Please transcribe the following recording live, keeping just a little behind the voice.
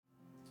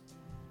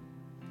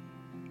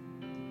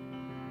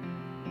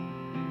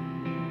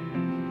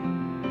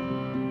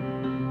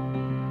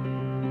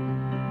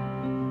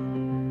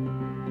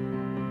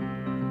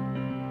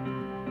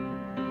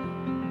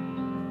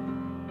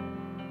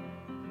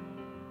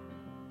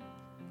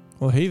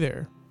Well, hey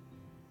there.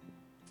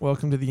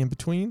 Welcome to The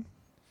In-Between.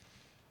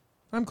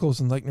 I'm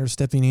Colson Lechner,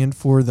 stepping in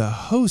for the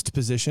host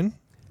position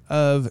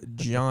of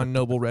John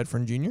Noble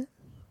Redfern Jr.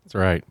 That's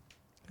right.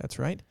 That's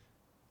right.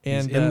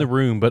 He's And in the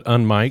room, but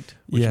unmiked,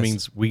 which yes.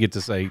 means we get to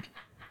say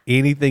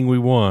anything we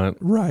want.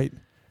 Right.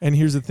 And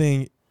here's the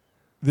thing.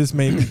 This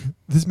may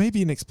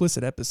be an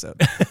explicit episode.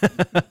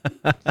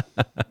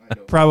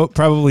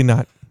 Probably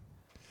not.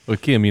 Well,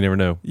 Kim, you never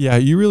know. Yeah,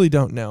 you really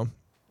don't know.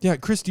 Yeah,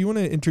 Chris, do you want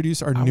to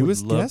introduce our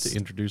newest guest? I would love guest? to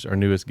introduce our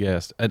newest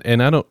guest.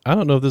 And I don't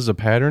know if this is a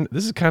pattern.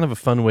 This is kind of a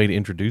fun way to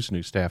introduce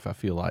new staff, I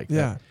feel like.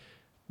 Yeah.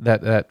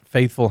 That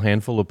faithful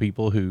handful of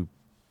people who,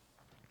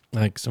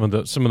 like some of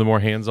the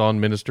more hands-on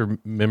minister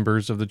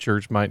members of the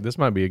church might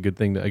be a good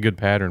thing, a good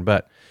pattern.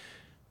 But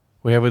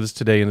we have with us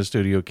today in the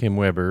studio Kim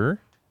Weber.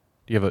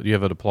 Do you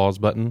have an applause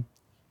button?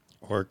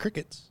 Or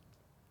crickets.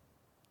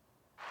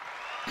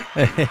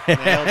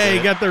 Hey,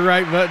 you got the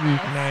right button.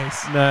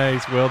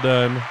 Nice. Well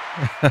done.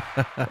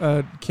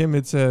 Kim,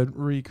 it's a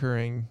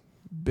recurring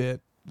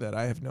bit that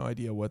I have no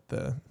idea what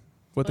the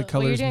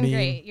colors you're doing mean.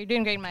 Great. You're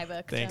doing great in my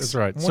book. Thanks. That's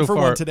right. One so for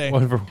far, one today.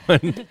 1 for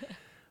 1.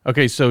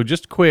 Okay, so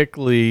just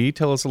quickly,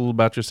 tell us a little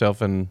about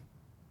yourself and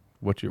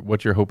what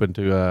you're hoping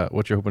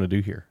to do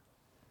here.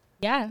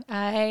 Yeah,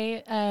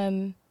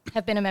 I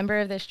have been a member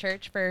of this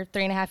church for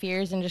 3.5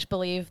 years and just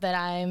believe that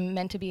I'm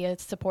meant to be a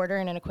supporter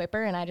and an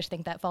equipper, and I just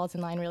think that falls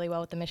in line really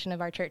well with the mission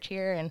of our church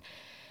here. And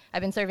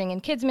I've been serving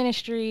in kids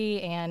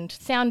ministry and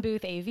sound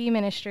booth AV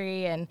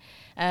ministry, and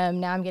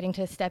now I'm getting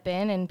to step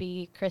in and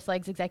be Chris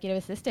Legg's executive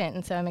assistant,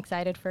 and so I'm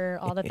excited for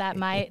all that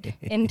might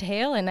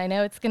entail, and I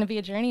know it's going to be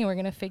a journey, and we're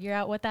going to figure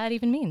out what that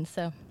even means.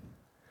 So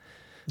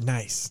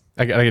Nice.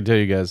 I can tell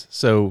you guys,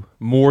 so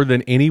more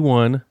than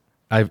anyone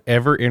I've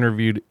ever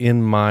interviewed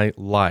in my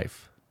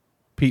life,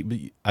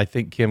 I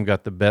think Kim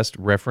got the best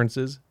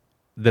references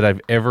that I've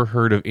ever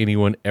heard of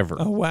anyone ever.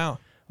 Oh, wow.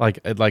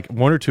 Like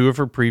one or two of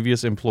her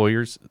previous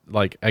employers,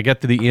 like I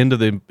got to the end of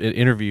the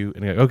interview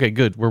and I go, okay,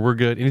 good, we're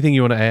good. Anything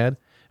you want to add? And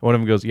one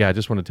of them goes, yeah, I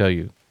just want to tell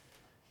you,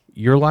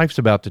 your life's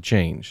about to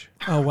change.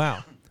 Oh,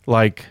 wow.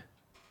 Like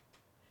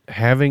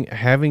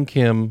having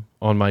Kim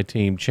on my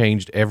team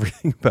changed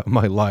everything about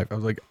my life. I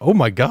was like, oh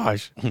my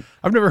gosh,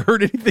 I've never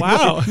heard anything.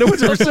 Wow. No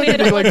one's ever said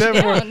anything like that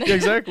before. down. Yeah,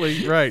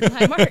 exactly. Right.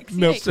 high marks.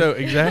 No. Yay. So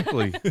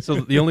exactly.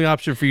 So the only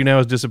option for you now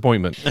is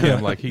disappointment. Yeah.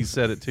 Like he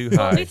said it too Well,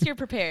 at high. least you're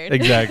prepared.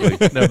 Exactly.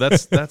 No,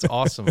 that's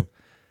awesome.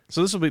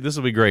 So this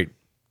will be great.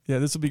 Yeah,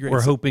 this will be great.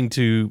 We're hoping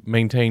to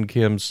maintain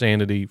Kim's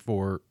sanity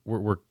for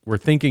we're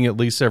thinking at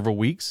least several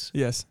weeks.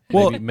 Yes.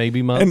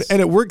 Maybe months.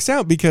 And it works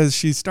out because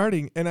she's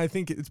starting, and I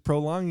think it's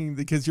prolonging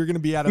because you're going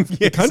to be out of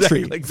the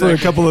country exactly. for a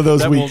couple of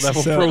those weeks. That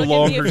will so. prolong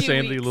It'll give me her a few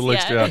sanity a little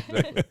weeks, yeah.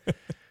 extra.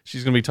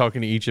 She's going to be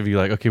talking to each of you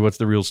like, okay, what's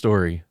the real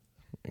story?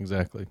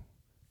 Exactly.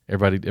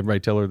 Everybody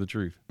tell her the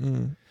truth.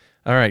 Mm.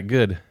 All right,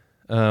 good.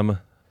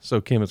 So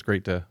Kim, it's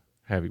great to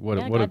have you.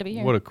 Glad to be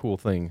here. What a cool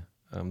thing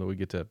that we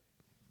get to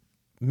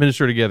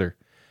minister together.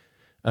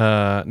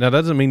 Now that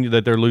doesn't mean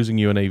that they're losing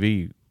you in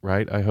AV,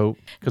 right? I hope,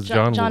 because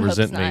John will hopes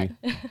resent not.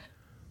 me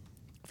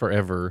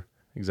forever.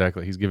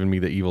 Exactly. He's giving me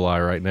the evil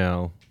eye right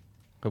now.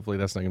 Hopefully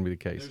that's not going to be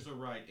the case. There's a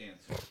right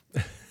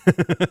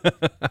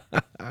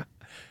answer.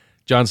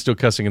 John's still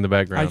cussing in the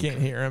background. I can't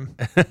hear him.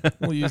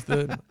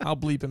 I'll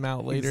bleep him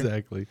out later.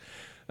 Exactly.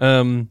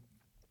 Man,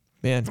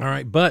 All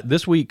right, but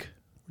this week,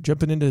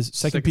 jumping into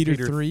 2 Peter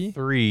 3.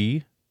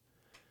 3.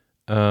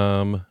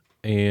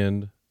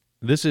 And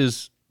this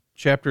is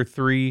chapter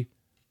 3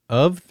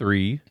 of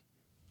 3.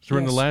 So we're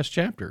in the Yes. last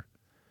chapter.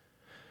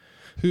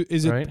 Who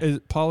is it? Right. Is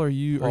it Paul, are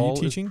you Paul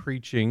teaching? is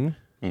preaching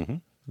Mm-hmm.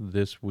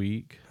 this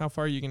week. How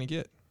far are you going to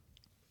get?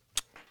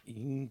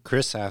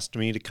 Chris asked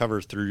me to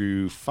cover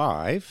through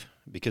 5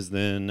 because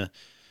then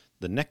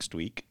the next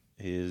week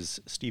is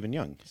Stephen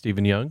Young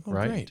Stephen Young, Oh,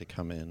 right? great. to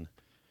come in.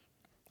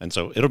 And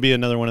so it'll be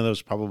another one of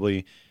those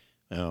probably,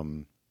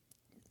 again,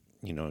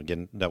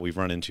 that we've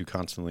run into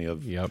constantly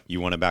of Yep. you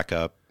want to back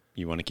up,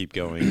 you want to keep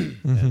going.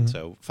 Mhm. And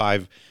so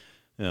 5,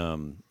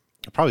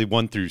 probably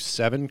 1 through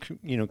 7,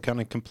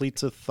 kind of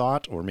completes a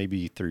thought, or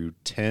maybe through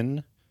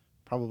 10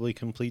 probably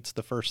completes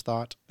the first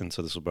thought. And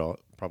so this will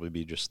probably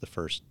be just the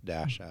first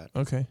dash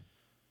Okay.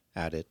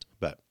 at it.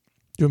 But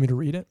Do you want me to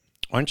read it?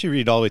 why don't you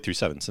read all the way through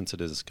 7 since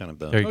it is kind of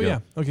the... There you Oh, go. yeah.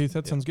 Okay,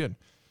 that sounds good.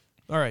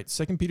 All right,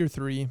 2 Peter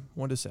 3,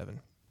 1-7.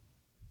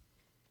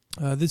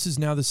 This is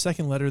now the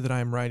second letter that I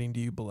am writing to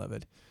you,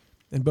 beloved.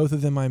 In both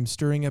of them I am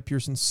stirring up your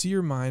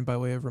sincere mind by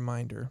way of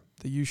reminder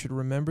that you should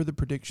remember the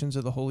predictions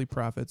of the holy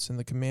prophets and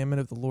the commandment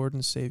of the Lord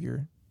and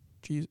Savior,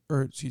 and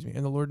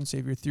the Lord and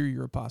Savior through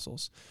your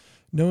apostles.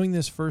 Knowing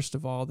this, first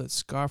of all, that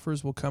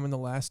scoffers will come in the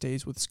last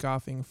days with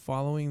scoffing,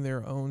 following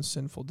their own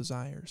sinful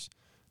desires.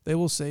 They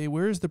will say,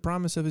 where is the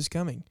promise of his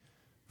coming?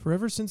 For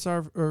ever since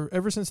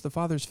the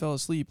fathers fell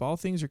asleep, all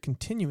things are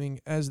continuing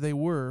as they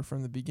were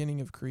from the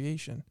beginning of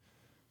creation.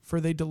 For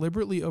they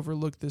deliberately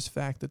overlooked this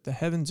fact that the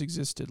heavens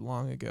existed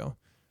long ago,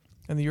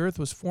 and the earth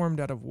was formed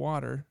out of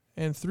water,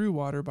 and through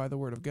water by the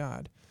word of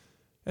God,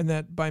 and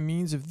that by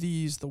means of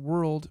these the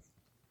world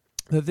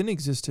that then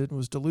existed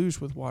was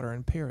deluged with water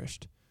and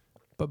perished.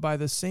 but by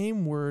the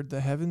same word the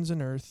heavens and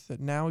earth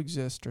that now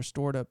exist are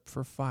stored up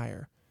for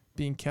fire,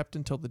 being kept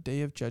until the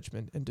day of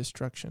judgment and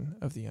destruction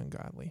of the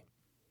ungodly.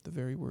 The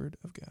very word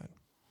of God.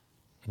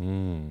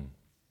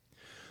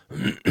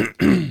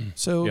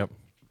 So, Yep.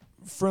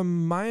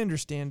 from my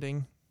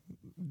understanding,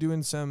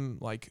 doing some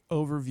like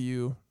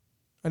overview,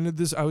 I know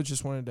this. I was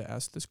just wanted to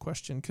ask this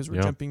question because we're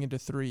Yeah. jumping into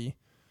 3.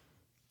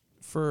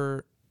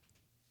 For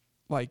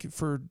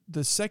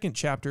the second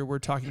chapter, we're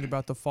talking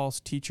about the false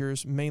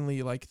teachers,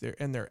 mainly like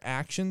their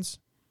actions,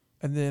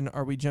 and then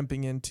are we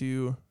jumping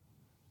into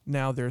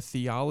now their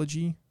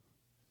theology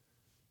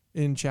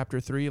in chapter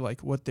 3?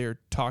 Like what they're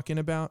talking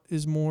about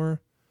is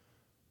more.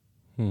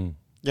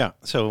 Yeah,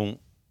 so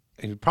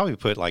you'd probably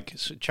put like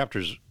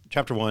chapter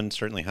 1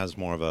 certainly has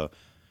more of a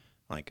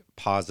like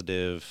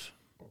positive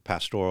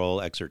pastoral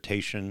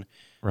exhortation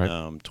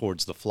Right.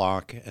 towards the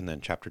flock, and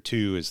then chapter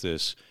 2 is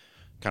this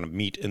kind of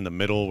meet in the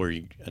middle where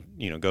he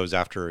goes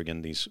after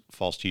again these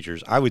false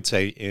teachers. I would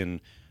say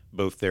in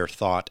both their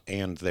thought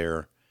and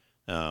their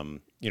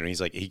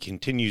he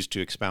continues to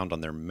expound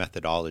on their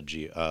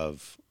methodology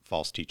of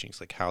false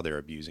teachings, like how they're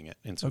abusing it,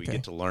 and so we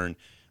get to learn.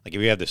 Like if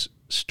we have this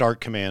stark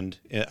command,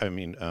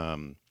 I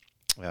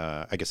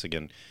guess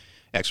again,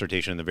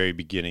 exhortation in the very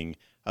beginning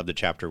of the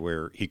chapter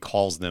where he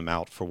calls them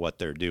out for what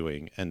they're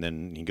doing, and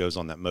then he goes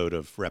on that mode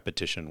of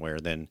repetition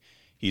where then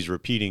he's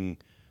repeating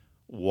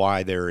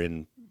why they're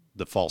in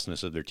the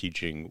falseness of their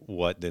teaching,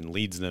 what then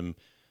leads them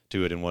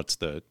to it, and what's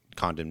the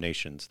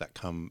condemnations that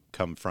come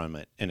from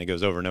it. And it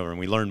goes over and over, and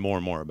we learn more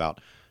and more about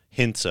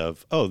hints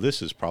of, oh,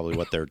 this is probably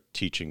what they're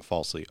teaching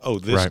falsely. Oh,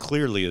 this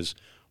clearly is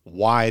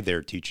why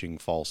they're teaching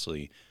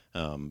falsely.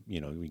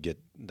 We get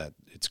that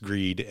it's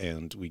greed,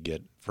 and we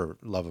get for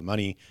love of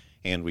money,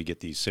 and we get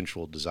these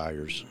sensual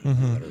desires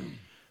that are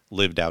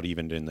lived out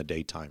even in the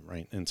daytime,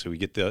 right? And so we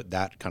get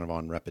that kind of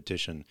on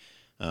repetition.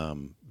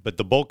 But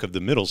the bulk of the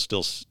middle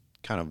still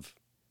kind of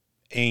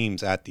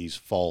aims at these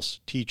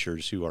false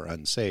teachers who are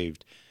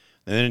unsaved.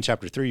 And then in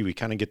chapter 3, we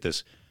kind of get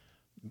this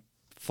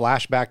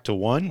flashback to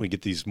 1. We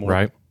get these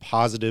more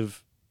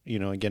positive,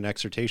 again,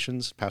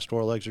 exhortations,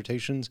 pastoral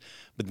exhortations,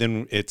 but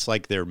then it's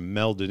like they're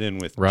melded in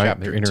with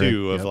chapter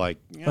 2 of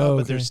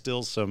but there's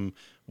still some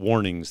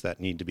warnings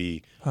that need to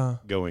be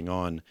going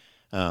on.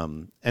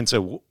 And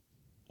so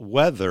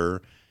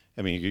whether,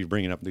 you're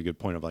bringing up the good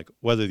point of like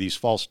whether these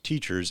false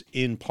teachers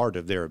in part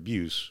of their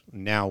abuse,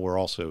 now we're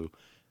also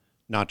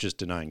not just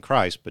denying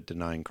Christ, but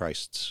denying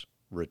Christ's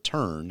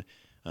return.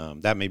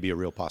 That may be a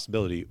real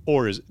possibility,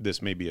 or is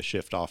this may be a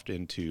shift off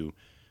into,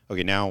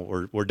 okay, now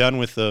we're done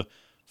with the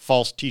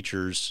false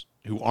teachers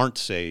who aren't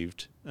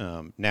saved.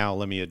 Now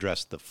let me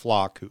address the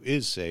flock who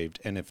is saved,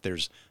 and if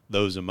there's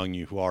those among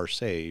you who are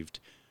saved,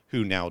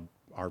 who now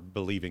are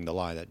believing the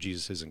lie that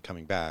Jesus isn't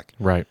coming back.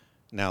 Right.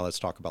 Now let's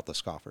talk about the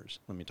scoffers.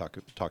 Let me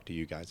talk to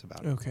you guys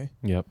about it. Okay.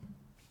 Yep.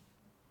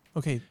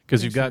 Okay.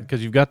 Because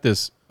you've got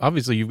this.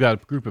 Obviously, you've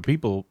got a group of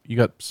people. You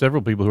got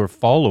several people who are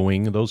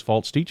following those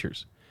false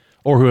teachers,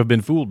 or who have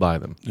been fooled by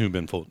them. Who've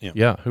been fooled? Yeah.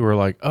 Yeah. Who are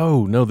like,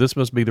 oh no, this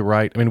must be the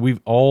right.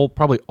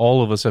 Probably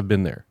all of us have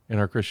been there in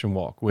our Christian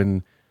walk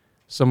when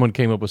someone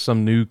came up with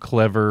some new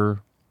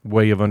clever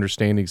way of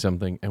understanding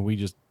something, and we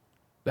just,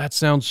 that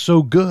sounds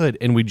so good,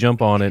 and we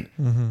jump on it,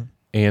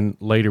 and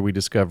later we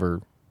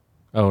discover,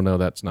 oh no,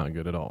 that's not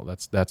good at all.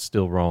 That's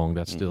still wrong.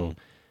 That's still,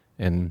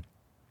 and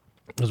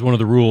it's one of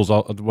the rules.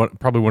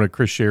 Probably one of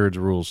Chris Sherrod's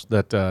rules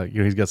that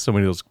he's got so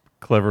many of those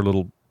clever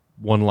little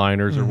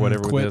one-liners or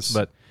whatever with this,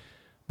 but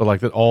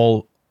like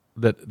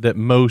that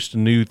most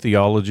new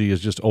theology is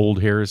just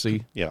old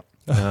heresy. Yeah.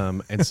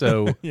 And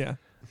so yeah.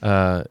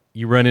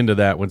 You run into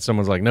that when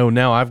someone's like, no,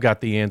 now I've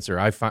got the answer.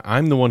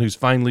 I'm the one who's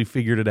finally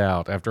figured it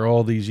out. After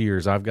all these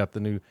years, I've got the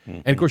new.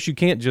 And of course, you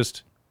can't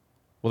just,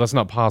 well, that's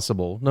not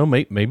possible. No,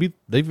 maybe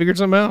they figured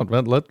something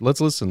out.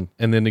 Let's listen.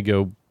 And then they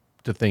go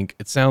to think,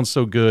 it sounds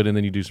so good. And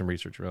then you do some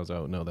research and realize,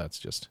 oh, no, that's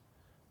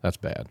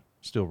bad.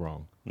 Still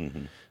wrong.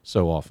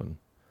 So often.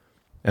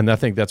 And I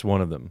think that's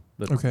one of them.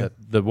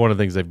 One of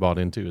the things they've bought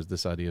into is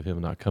this idea of him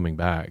not coming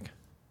back.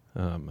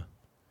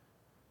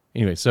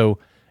 Anyway, so,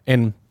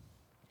 and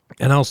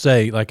I'll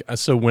say,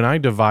 so when I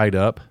divide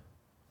up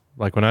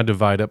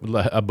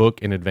a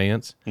book in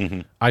advance,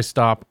 I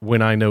stop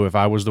when I know if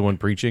I was the one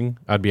preaching,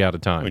 I'd be out of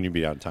time. When you'd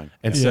be out of time.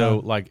 And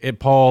so,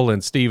 Paul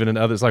and Stephen and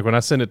others, when I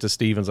send it to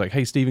Stephen, it's like,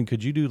 hey, Stephen,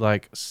 could you do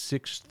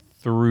 6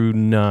 through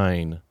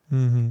 9?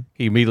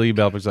 He immediately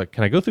emailed me, he's like,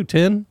 can I go through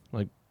 10?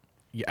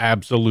 Yeah,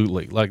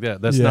 absolutely. Like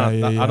that. That's not,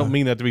 I don't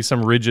mean that to be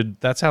some rigid,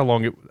 that's how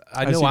long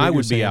I know I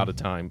would be out of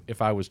time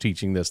if I was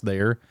teaching this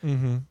there.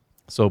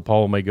 So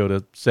Paul may go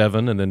to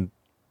 7, and then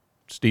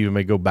Stephen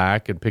may go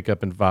back and pick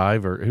up in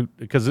 5,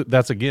 because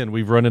that's, again,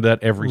 we've run into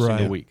that every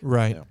single week.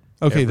 Right. Yeah.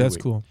 Okay, that's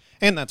cool.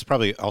 And that's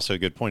probably also a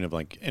good point of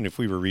and if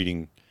we were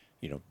reading,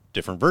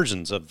 different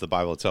versions of the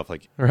Bible itself,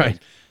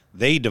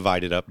 they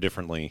divide it up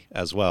differently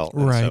as well.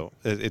 And so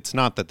it's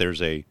not that there's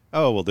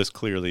this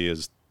clearly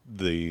is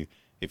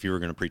if you were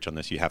going to preach on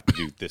this, you have to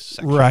do this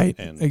section. Right,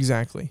 and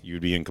exactly.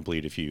 You'd be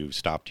incomplete if you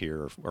stopped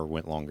here or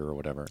went longer or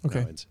whatever.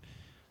 Okay. No,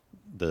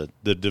 the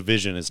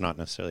division is not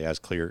necessarily as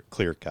clear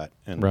cut.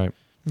 And Right.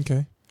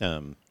 Okay.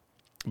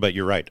 but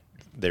you're right.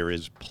 There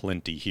is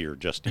plenty here.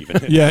 Just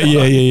even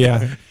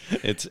Yeah.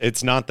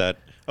 It's not that,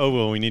 oh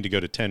well, we need to go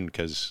to 10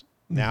 because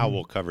now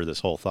we'll cover this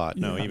whole thought.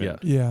 No, even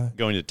Yeah.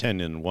 going to 10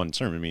 in one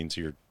sermon means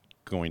you're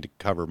going to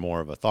cover more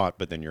of a thought,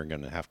 but then you're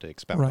going to have to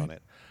expound Right. on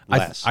it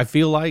less. I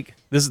feel like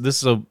this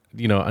is a,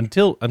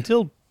 until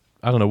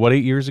I don't know what,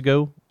 8 years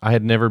ago, I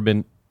had never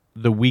been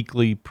the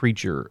weekly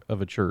preacher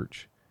of a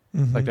church.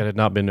 Like that had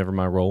not been ever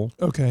my role.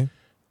 Okay.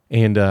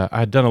 And I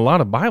had done a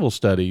lot of Bible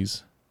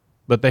studies,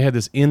 but they had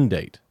this end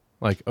date.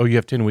 Like, oh, you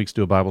have 10 weeks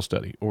to do a Bible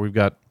study, or we've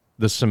got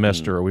this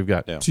semester, or we've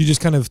got. Yeah. So you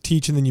just kind of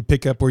teach and then you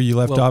pick up where you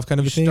left off, kind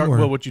of a thing. Or?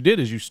 Well, what you did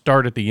is you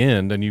start at the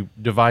end and you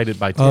divide it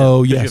by 10.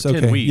 Oh, 'Cause yes, you have 10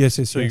 okay. weeks.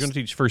 Yes, So you're going to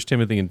teach 1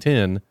 Timothy in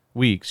 10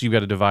 weeks. You've got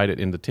to divide it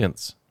into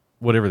tenths,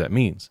 whatever that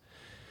means.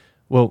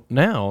 Well,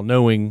 now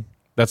knowing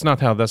that's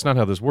not how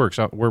this works.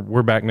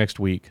 We're back next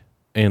week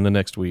and the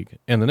next week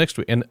and the next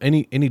week, and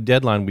any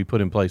deadline we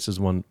put in place is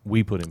one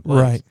we put in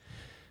place.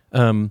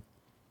 Right.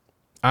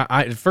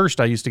 I at first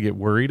I used to get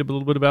worried a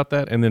little bit about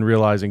that, and then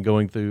realizing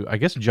going through, I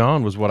guess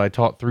John was what I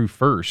taught through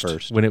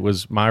first when it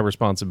was my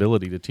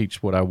responsibility to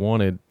teach what I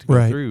wanted to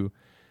go through,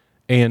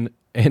 and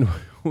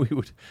we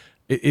would.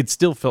 It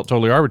still felt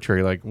totally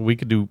arbitrary. Like we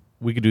could do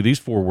these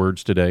 4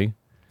 words today,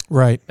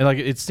 Right. and like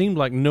it seemed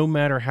like no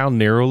matter how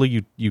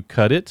narrowly you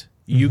cut it,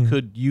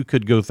 you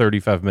could go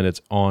 35 minutes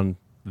on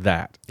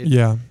that.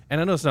 Yeah. And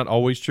I know it's not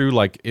always true.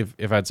 Like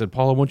if I'd said,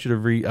 Paul, I want you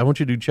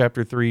to do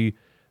chapter 3.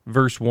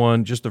 Verse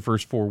 1, just the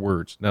first 4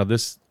 words. Now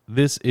this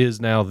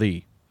is now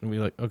the, and we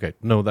like, okay,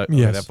 no,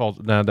 that falls.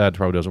 Now that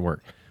probably doesn't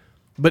work.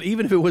 But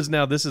even if it was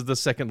now, this is the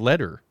second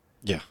letter.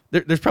 Yeah.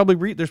 There's probably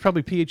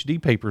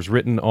PhD papers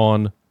written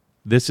on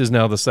this is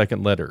now the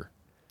second letter.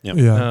 Yep.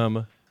 Yeah.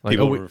 Like,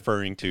 People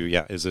referring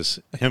to, is this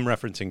him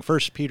referencing 1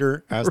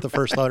 Peter as the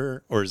first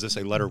letter, or is this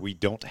a letter we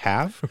don't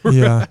have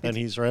Yeah. that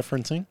he's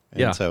referencing? And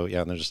Yeah. so,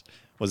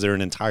 was there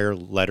an entire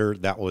letter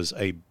that was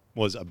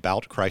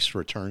about Christ's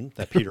return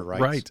that Peter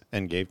writes Right.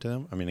 and gave to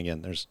them? I mean,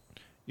 again,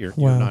 you're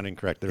Wow. not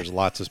incorrect. There's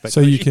lots of So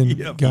speculation. you can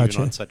even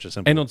gotcha. on such a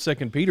simple. and on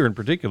 2 Peter in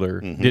particular,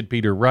 did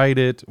Peter write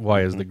it?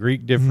 Why is the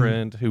Greek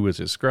different? Who was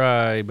his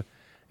scribe?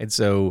 And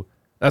so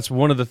that's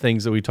one of the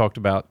things that we talked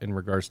about in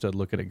regards to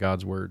looking at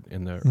God's word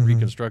in the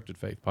Reconstructed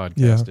Faith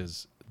podcast.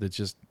 Is that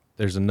just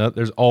there's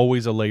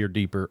always a layer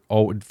deeper.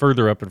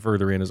 Further up and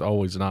further in is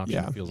always an option.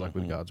 Yeah. It feels like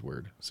with God's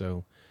word.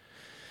 So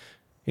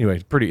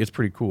anyway, it's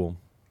pretty cool.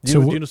 Do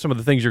So you know some of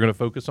the things you're going to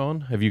focus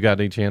on? Have you got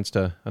any chance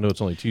to? I know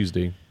it's only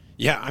Tuesday.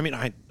 Yeah, I mean,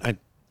 I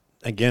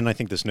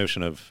think this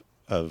notion of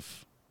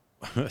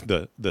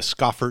the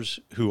scoffers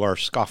who are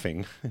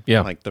scoffing,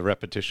 Yeah. like the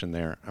repetition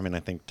there. I mean, I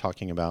think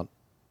talking about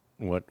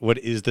what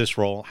is this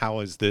role? How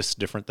is this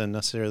different than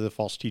necessarily the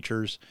false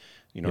teachers?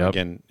 Yep.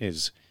 Again,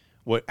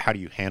 how do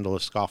you handle a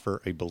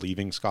scoffer, a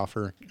believing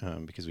scoffer?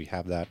 Because we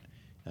have that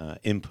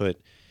input.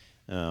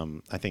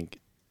 I think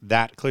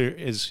that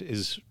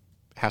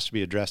has to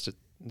be addressed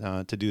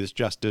to do this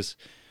justice.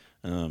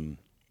 And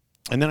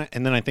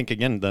then I think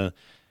again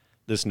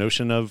this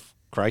notion of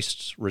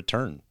Christ's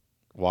return.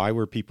 Why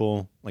were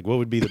people like? What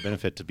would be the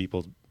benefit to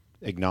people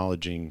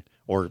acknowledging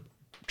or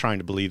trying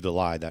to believe the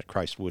lie that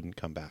Christ wouldn't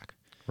come back,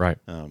 Right.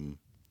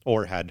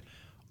 or had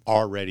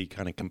already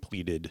kind of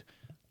completed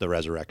the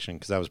resurrection?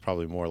 Because that was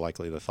probably more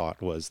likely the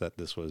thought was that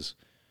this was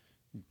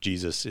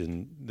Jesus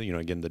in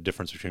again the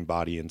difference between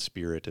body and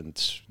spirit and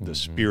the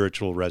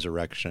spiritual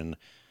resurrection.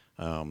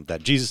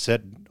 That Jesus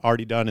had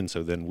already done, and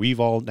so then we've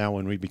all now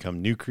when we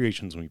become new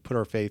creations, when we put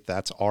our faith,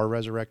 that's our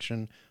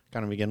resurrection.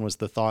 Kind of again was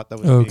the thought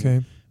that was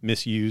being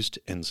misused,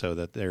 and so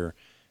that they're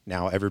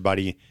now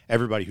everybody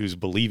who's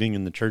believing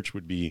in the church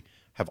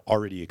have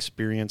already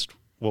experienced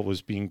what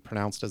was being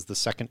pronounced as the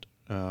second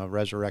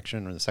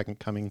resurrection or the second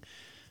coming.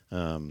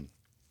 And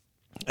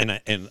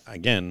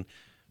again,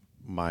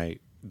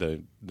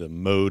 the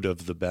mode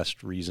of the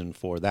best reason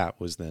for that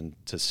was then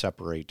to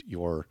separate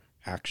your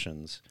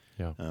actions.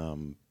 Yeah.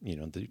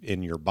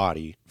 In your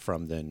body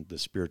from then the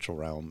spiritual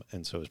realm.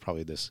 And so it's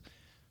probably this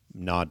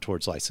nod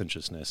towards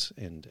licentiousness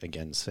and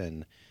again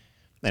sin.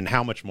 And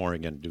how much more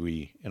again do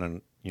we,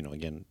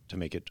 again, to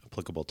make it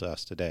applicable to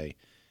us today,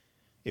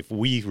 if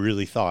we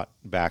really thought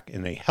back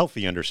in a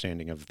healthy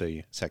understanding of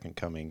the second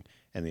coming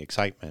and the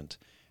excitement,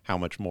 how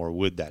much more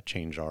would that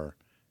change our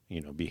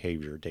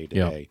behavior day to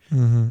day?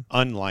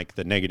 Unlike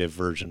the negative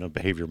version of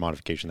behavior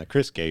modification that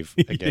Chris gave,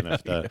 again,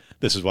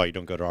 this is why you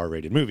don't go to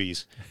R-rated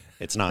movies.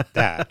 It's not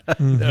that.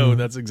 No,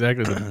 that's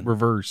exactly the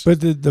reverse.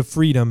 But the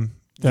freedom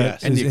that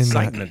Yes. And is the in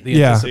excitement, that. the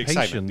Yeah. The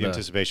excitement, the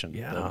anticipation.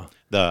 Yeah.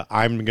 The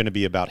I'm going to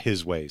be about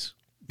his ways.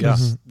 Yeah.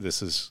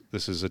 This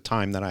is a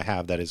time that I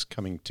have that is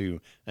coming to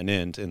an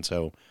end, and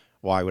so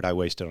why would I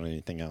waste it on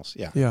anything else?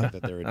 Yeah. Yeah. I think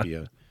that there would be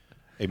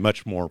a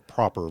much more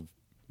proper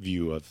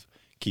view of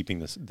keeping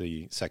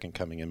the second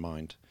coming in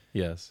mind.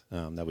 Yes.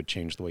 That would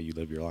change the way you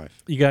live your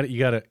life. You got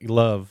to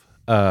love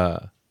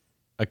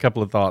a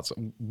couple of thoughts.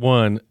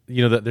 One,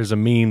 that there's a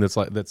meme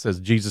that says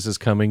Jesus is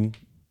coming,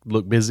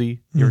 look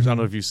busy. I don't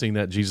know if you've seen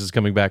that, Jesus is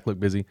coming back, look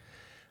busy.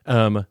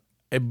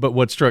 but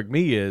what struck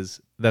me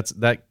is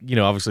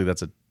obviously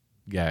that's a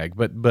gag,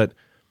 but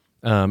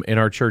in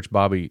our church,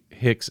 Bobby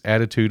Hicks'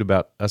 attitude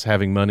about us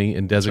having money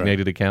in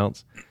designated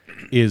accounts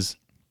is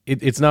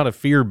it's not a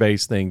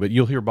fear-based thing, but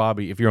you'll hear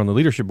Bobby, if you're on the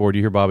leadership board,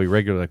 you hear Bobby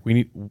regularly,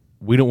 like,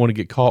 we don't want to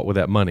get caught with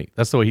that money.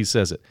 That's the way he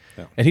says it.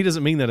 Yeah. And he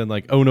doesn't mean that in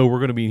like, oh no, we're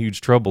going to be in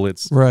huge trouble.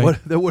 It's right.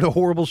 What a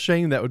horrible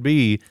shame that would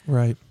be.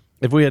 Right.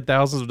 If we had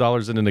thousands of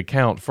dollars in an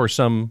account for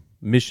some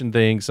mission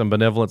thing, some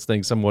benevolence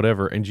thing, some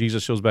whatever, and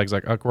Jesus shows back, he's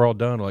like, we're all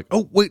done. We're like,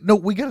 oh wait, no,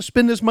 we got to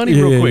spend this money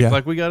real quick. Yeah.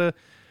 Like we got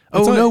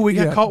to, we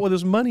got caught with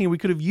this money and we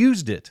could have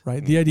used it.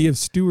 Right. The idea of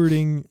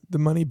stewarding the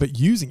money, but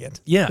using it.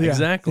 Yeah,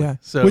 exactly. Yeah.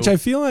 So, which I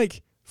feel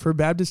like for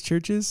Baptist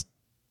churches,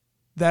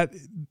 that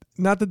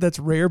not that that's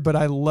rare, but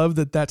I love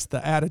that that's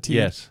the attitude.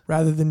 Yes.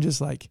 Rather than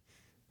just like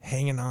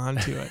hanging on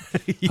to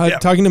it. Yeah.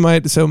 Talking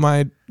to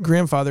my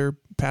grandfather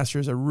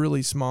pastors a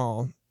really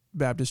small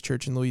Baptist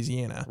church in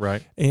Louisiana.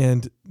 Right.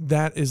 And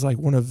that is like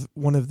one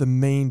of the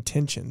main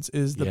tensions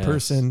is the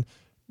person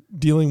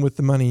dealing with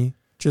the money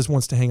just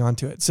wants to hang on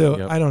to it.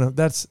 So I don't know.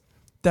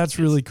 That's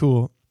really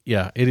cool.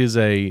 Yeah, it is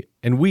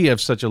and we have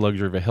such a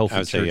luxury of a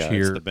healthy church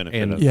here. It's the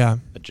benefit of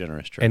a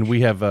generous church. And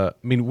we have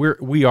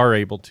we are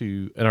able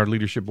to, in our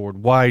leadership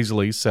board,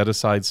 wisely set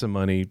aside some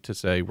money to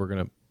say we're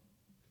going to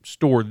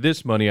store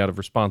this money out of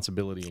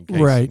responsibility in case,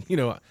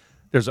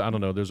 there's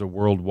a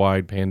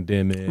worldwide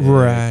pandemic.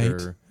 Right.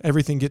 Or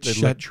everything gets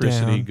shut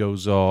electricity down.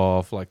 goes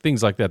off, like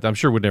things like that. I'm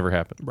sure would never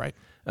happen. Right.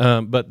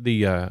 But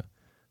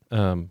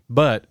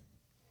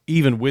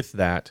even with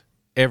that,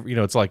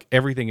 it's like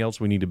everything else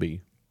we need to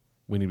be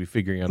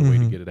figuring out a way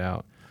to get it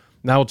out.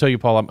 Now I'll tell you,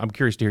 Paul, I'm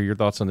curious to hear your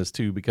thoughts on this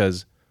too,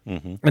 because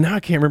and now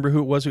I can't remember who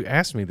it was who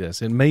asked me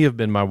this. It may have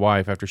been my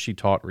wife after she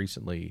taught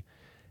recently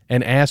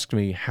and asked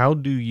me, how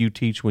do you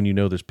teach when you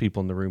know there's people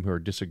in the room who are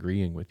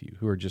disagreeing with you,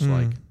 who are just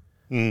like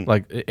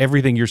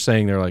everything you're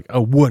saying, they're like,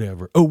 oh,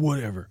 whatever.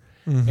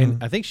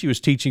 And I think she was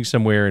teaching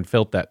somewhere and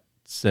felt that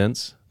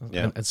sense.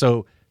 Yeah. And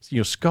so,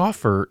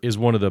 scoffer is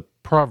one of the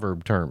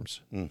proverb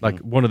terms, like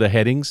one of the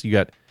headings. You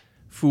got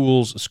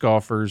fools,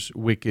 scoffers,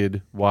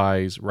 wicked,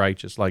 wise,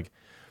 righteous.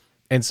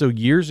 And so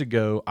years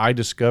ago, I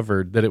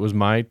discovered that it was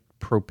my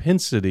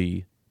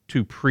propensity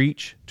to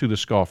preach to the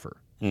scoffer.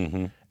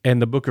 Mm-hmm.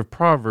 And the book of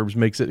Proverbs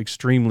makes it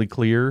extremely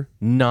clear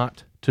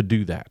not to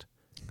do that.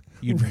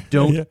 You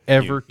don't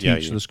ever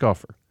teach the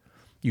scoffer.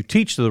 You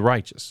teach to the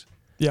righteous.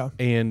 Yeah.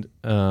 And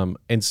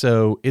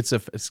so it's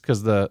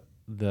because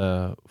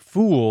the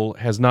fool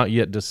has not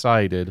yet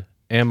decided,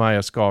 am I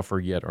a scoffer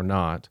yet or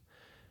not,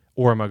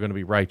 or am I going to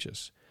be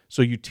righteous?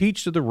 So you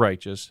teach to the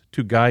righteous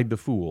to guide the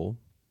fool.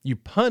 You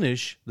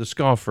punish the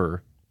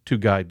scoffer to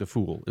guide the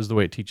fool, is the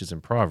way it teaches in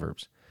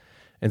Proverbs.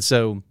 And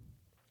so,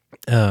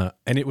 and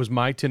it was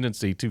my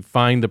tendency to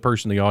find the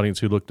person in the audience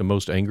who looked the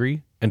most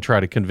angry and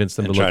try to convince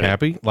them to look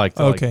happy.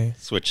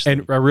 Switch.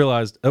 And I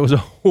realized that was a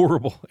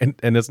horrible,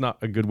 and that's not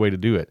a good way to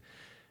do it.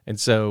 And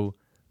so,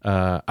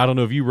 I don't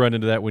know if you run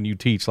into that when you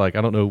teach. Like,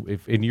 I don't know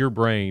if in your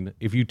brain,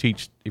 if you're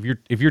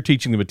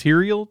teaching the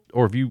material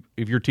or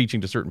if you're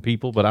teaching to certain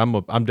people. But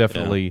I'm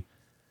definitely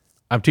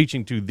I'm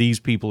teaching to these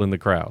people in the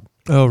crowd.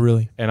 Oh,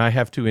 really? And I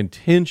have to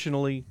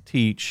intentionally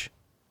teach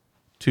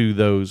to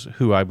those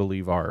who I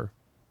believe are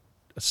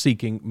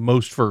seeking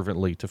most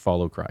fervently to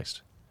follow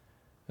Christ.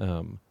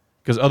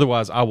 Because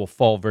otherwise, I will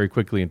fall very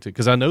quickly into.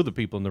 Because I know the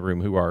people in the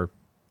room who are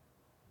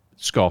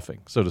scoffing,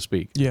 so to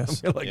speak.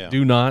 Yes.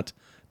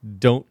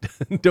 Don't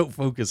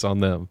focus on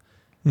them.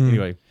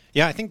 Anyway.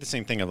 Yeah, I think the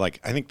same thing of I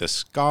think the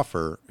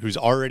scoffer who's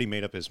already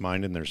made up his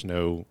mind and there's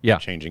no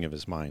changing of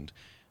his mind,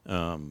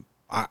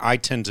 I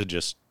tend to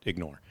just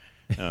ignore.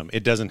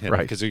 It doesn't hit me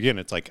because, again,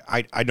 it's like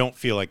I don't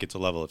feel like it's a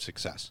level of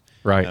success.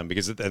 Right.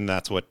 And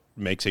that's what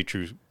makes a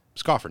true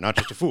scoffer, not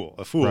just a fool.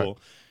 A fool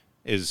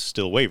is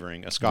still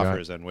wavering. A scoffer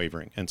is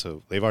unwavering. And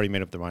so they've already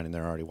made up their mind and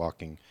they're already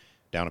walking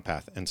down a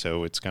path. And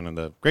so it's kind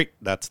of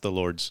that's the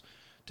Lord's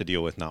to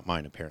deal with, not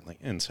mine, apparently.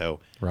 And so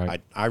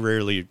I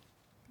rarely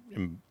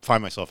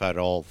find myself at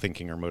all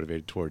thinking or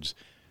motivated towards,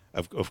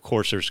 of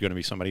course, there's going to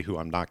be somebody who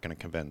I'm not going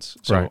to convince.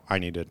 So I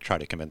need to try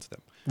to convince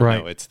them.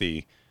 Right. No, it's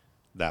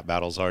that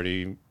battle's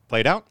already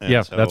played out.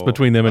 And so that's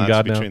between them and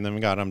God now. Between them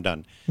and God, I'm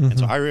done. And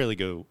so I rarely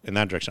go in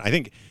that direction. I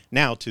think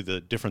now to the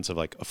difference of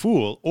a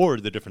fool or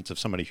the difference of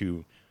somebody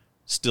who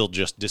still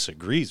just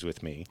disagrees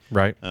with me.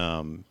 Right.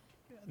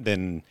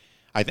 Then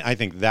I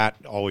think that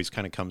always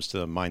kind of comes to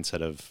the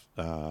mindset of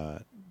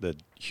the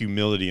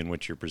humility in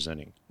which you're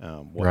presenting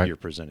what you're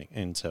presenting.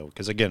 And so,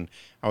 because again,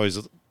 I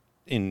was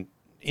in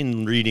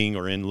reading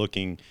or in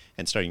looking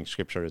and studying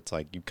Scripture, it's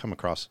like you come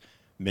across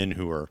men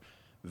who are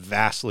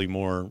vastly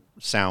more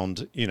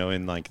sound,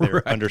 in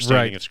their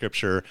understanding of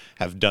Scripture,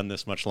 have done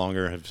this much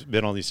longer, have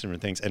been all these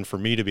different things. And for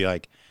me to be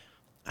like,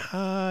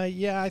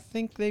 I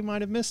think they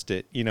might have missed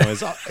it,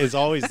 is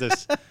always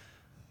this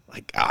who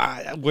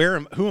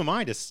am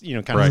I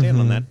to, kind of stand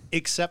on that,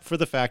 except for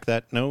the fact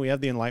that, no, we have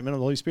the enlightenment of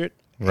the Holy Spirit.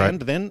 Right.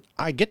 And then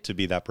I get to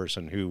be that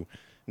person who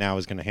now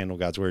is going to handle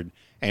God's word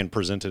and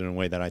present it in a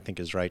way that I think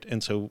is right.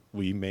 And so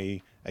we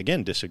may,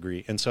 again,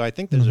 disagree. And so I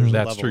think there's a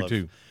That's level true of,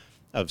 too.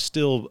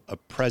 still a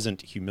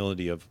present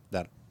humility of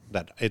that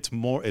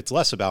it's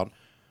less about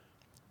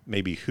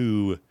maybe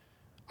who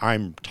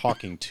I'm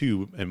talking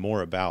to and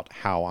more about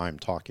how I'm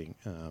talking.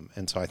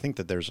 And so I think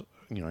that there's,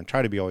 I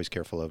try to be always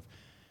careful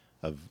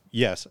of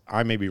yes,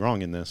 I may be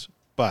wrong in this,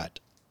 but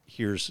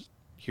here's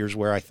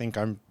where I think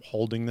I'm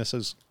holding this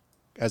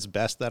as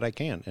best that I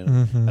can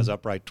and as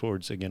upright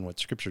towards, again, what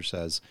Scripture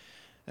says.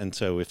 And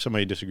so if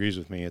somebody disagrees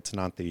with me, it's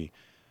not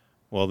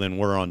well, then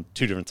we're on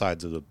two different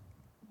sides of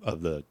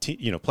the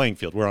playing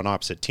field. We're on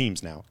opposite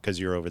teams now because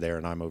you're over there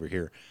and I'm over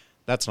here.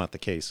 That's not the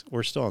case.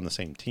 We're still on the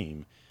same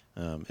team.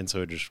 And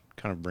so it just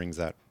kind of brings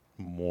that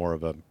more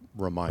of a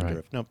reminder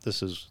of, nope,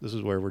 this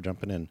is where we're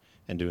jumping in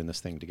and doing this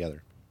thing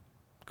together.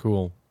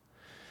 Cool.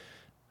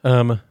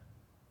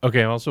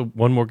 Okay, also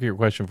one more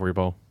question for you,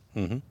 Paul,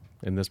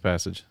 in this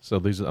passage. So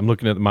I'm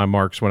looking at my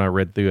marks when I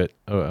read through it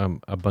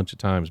a bunch of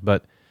times,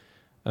 but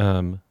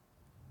down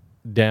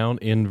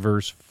in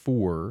verse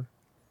 4,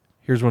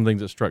 here's one of the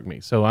things that struck me.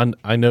 So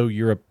I know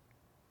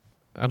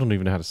I don't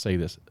even know how to say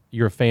this.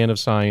 You're a fan of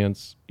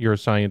science. You're a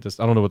scientist.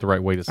 I don't know what the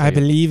right way to say it. I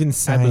believe in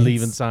science. I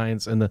believe in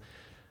science,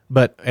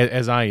 but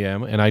as I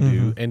am, and I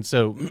do, and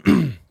so,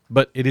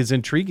 but it is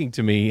intriguing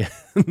to me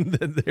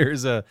that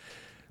there's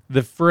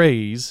the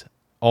phrase,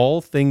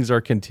 all things are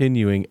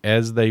continuing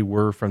as they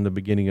were from the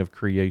beginning of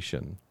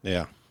creation.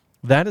 Yeah.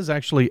 That is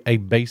actually a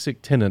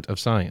basic tenet of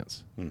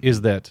science,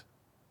 is that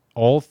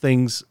all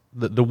things,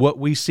 the what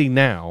we see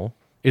now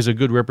is a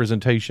good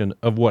representation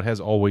of what has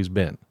always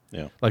been.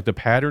 Yeah. Like the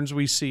patterns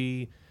we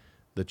see,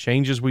 the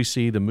changes we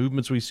see, the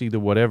movements we see, the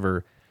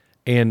whatever,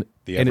 and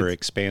the ever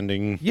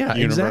expanding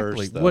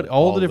universe. Exactly.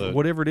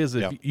 Whatever it is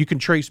that you can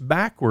trace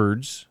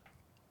backwards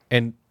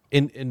and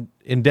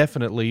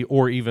indefinitely,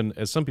 or even,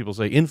 as some people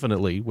say,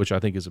 infinitely, which I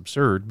think is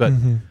absurd, but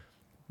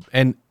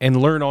and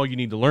learn all you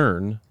need to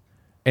learn.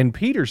 And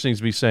Peter seems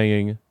to be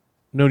saying,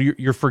 no,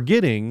 you're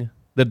forgetting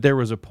that there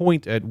was a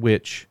point at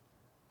which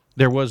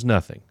there was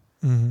nothing.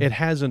 It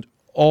hasn't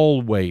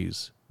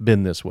always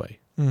been this way.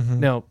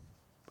 Now,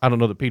 I don't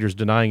know that Peter's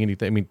denying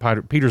anything. I mean,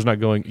 Peter's not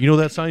going,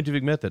 that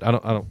scientific method. I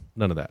don't,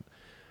 none of that.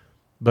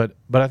 But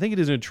I think it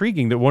is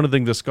intriguing that one of the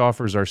things the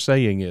scoffers are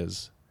saying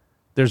is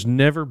there's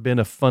never been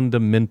a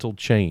fundamental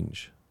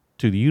change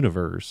to the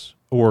universe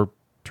or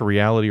to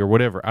reality or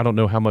whatever. I don't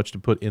know how much to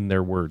put in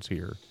their words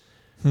here.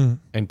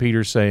 And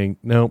Peter's saying,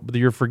 no, but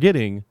you're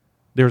forgetting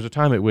there was a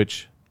time at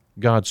which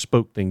God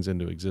spoke things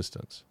into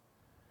existence.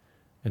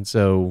 And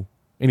so,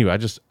 anyway,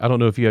 I don't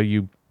know if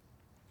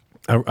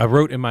I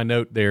wrote in my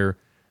note there,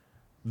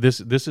 this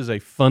is a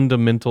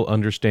fundamental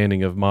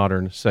understanding of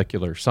modern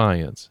secular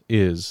science,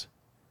 is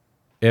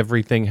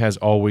everything has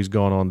always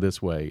gone on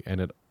this way,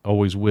 and it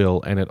always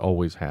will, and it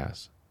always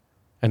has.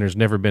 And there's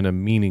never been a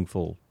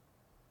meaningful,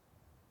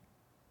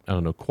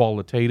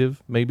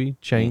 qualitative, maybe,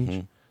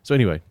 change. So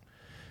anyway,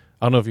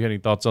 I don't know if you had any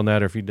thoughts on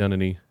that or if you'd done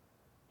any,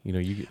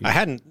 I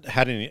hadn't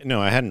had any,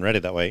 I hadn't read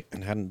it that way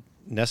and hadn't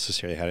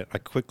necessarily had it. I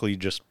quickly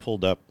just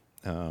pulled up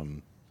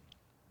the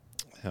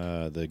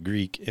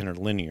Greek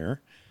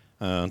interlinear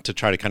to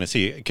try to kind of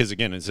see, because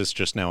again, is this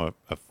just now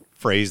a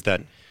phrase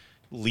that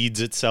leads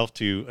itself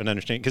to an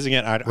understanding? Because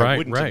again, I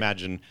wouldn't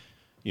imagine,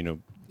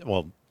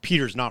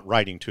 Peter's not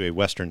writing to a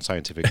Western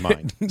scientific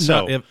mind.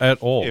 So at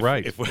all,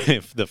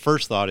 if the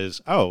first thought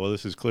is,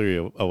 this is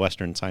clearly a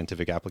Western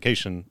scientific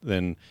application,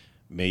 then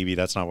maybe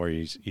that's not where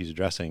he's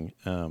addressing.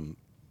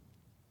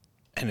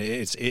 And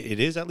it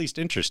is at least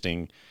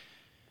interesting,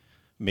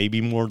 maybe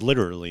more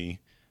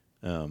literally,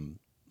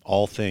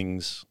 all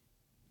things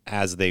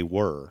as they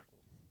were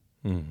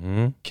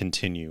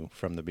continue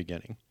from the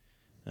beginning.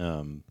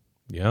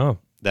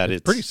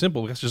 It's pretty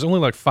simple. There's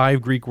only like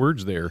 5 Greek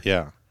words there.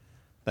 Yeah.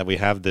 That we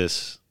have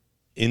this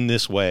in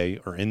this way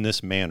or in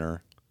this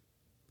manner,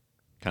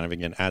 kind of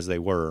again, as they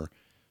were.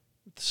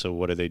 So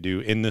what do they do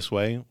in this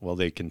way? Well,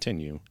 they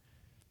continue.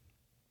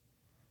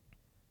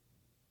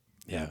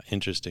 Yeah,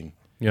 interesting.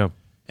 Yeah.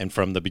 And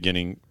from the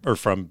beginning, or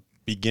from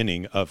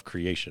beginning of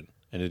creation.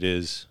 And it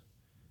is,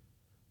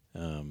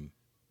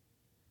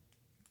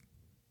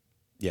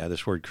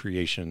 this word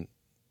creation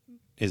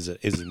is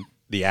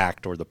the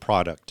act or the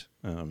product.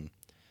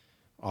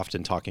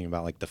 Often talking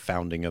about like the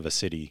founding of a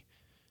city,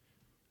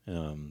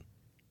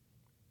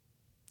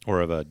 or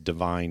of a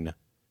divine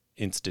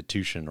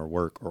institution or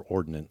work or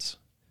ordinance.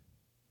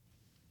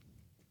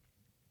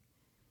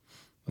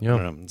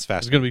 Yeah, it's fascinating.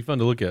 It's going to be fun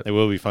to look at. It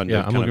will be fun.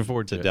 I'm looking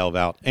forward to delve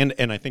out, and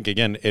I think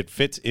again it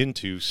fits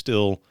into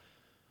still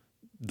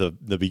the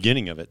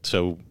beginning of it.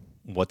 So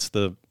what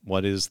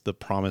is the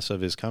promise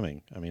of his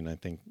coming? I mean, I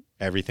think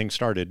everything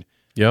started,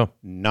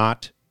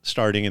 not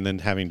starting and then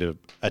having to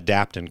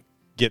adapt and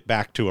get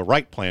back to a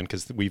right plan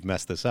because we've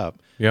messed this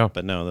up. Yeah,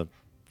 but no,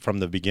 from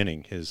the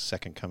beginning, his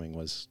second coming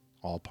was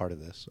all part of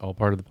this. All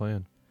part of the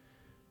plan.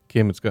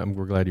 Kim,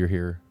 we're glad you're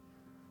here.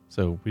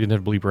 So we didn't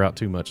have to bleep her out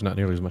too much, not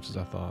nearly as much as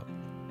I thought.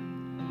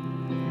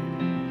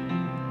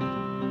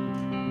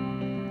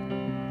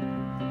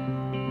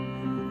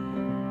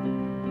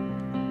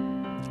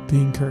 Be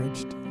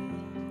encouraged.